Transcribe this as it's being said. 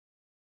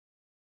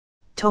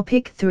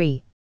Topic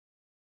 3.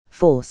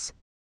 Force.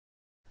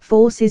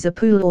 Force is a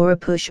pull or a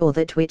push or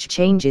that which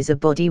changes a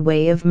body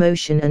way of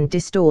motion and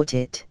distort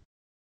it.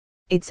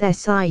 Its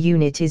SI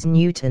unit is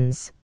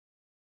newtons.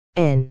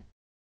 N.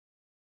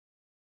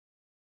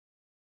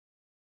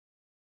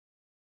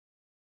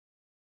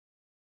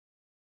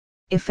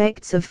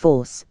 Effects of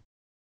force.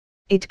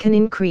 It can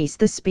increase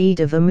the speed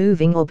of a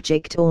moving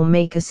object or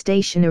make a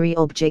stationary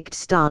object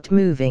start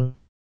moving.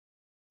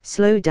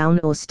 Slow down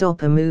or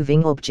stop a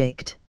moving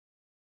object.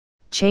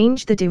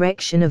 Change the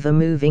direction of a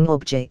moving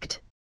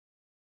object.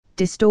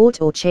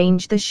 Distort or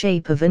change the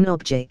shape of an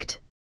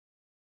object.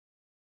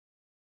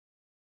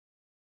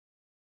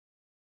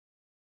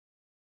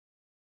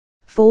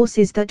 Force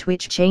is that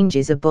which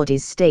changes a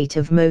body's state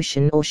of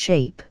motion or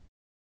shape.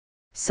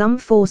 Some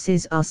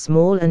forces are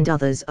small and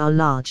others are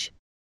large.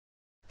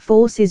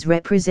 Force is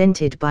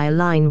represented by a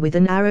line with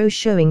an arrow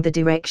showing the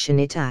direction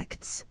it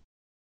acts.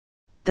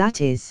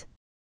 That is,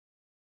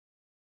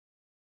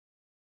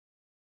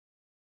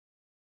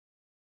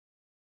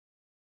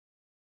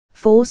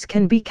 force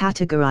can be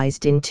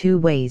categorized in two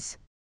ways.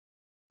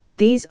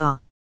 These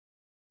are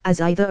as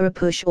either a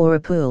push or a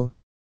pull,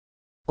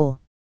 or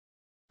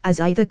as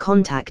either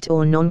contact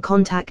or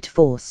non-contact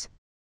force.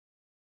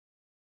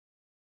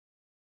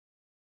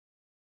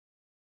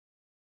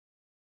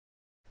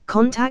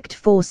 Contact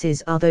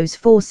forces are those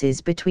forces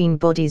between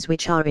bodies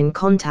which are in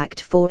contact,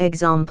 for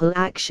example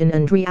action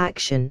and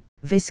reaction,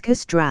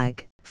 viscous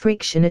drag,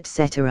 friction,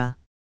 etc.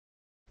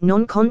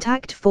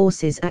 Non-contact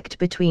forces act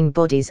between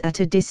bodies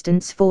at a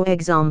distance, for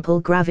example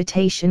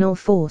gravitational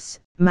force,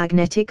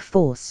 magnetic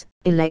force,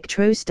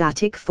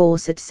 electrostatic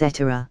force,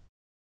 etc.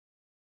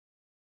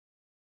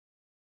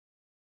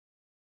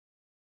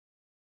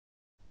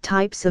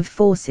 Types of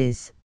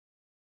forces.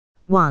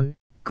 1.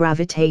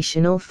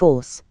 Gravitational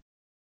force.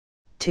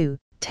 2.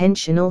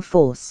 Tensional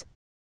force.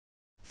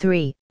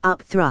 3.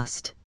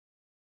 Upthrust.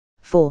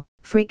 4.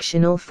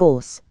 Frictional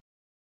force.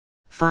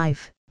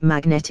 5.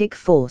 Magnetic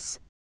force.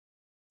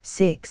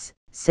 6.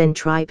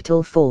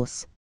 Centripetal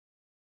force.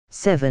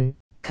 7.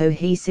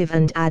 Cohesive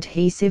and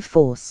adhesive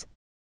force.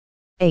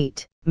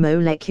 8.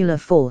 Molecular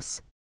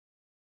force.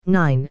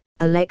 9.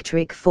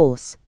 Electric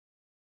force.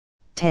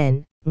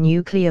 10.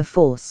 Nuclear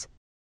force.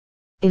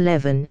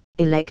 11.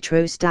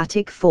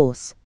 Electrostatic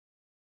force.